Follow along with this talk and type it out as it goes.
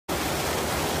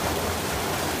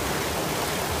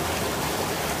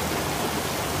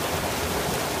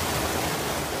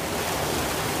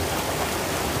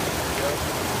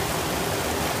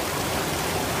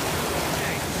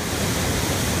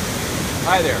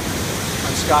Hi there,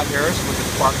 I'm Scott Harris with the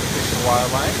Department of Fish and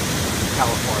Wildlife,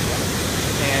 California,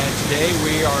 and today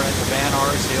we are at the Van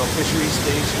Arsdale Fisheries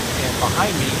Station, and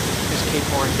behind me is Cape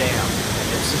Horn Dam, and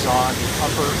this is on the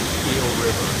upper Eel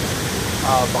River.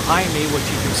 Behind me, what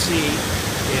you can see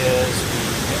is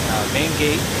the main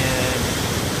gate in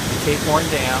the Cape Horn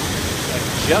Dam, and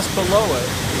just below it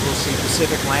you will see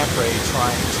Pacific lamprey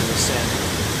trying to ascend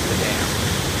the dam.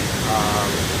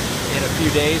 In a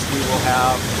few days we will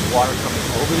have water coming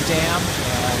over the dam,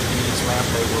 and these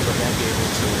lamprey will then be able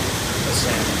to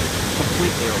ascend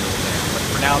completely over the dam. But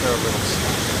for now they're a little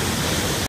stuck.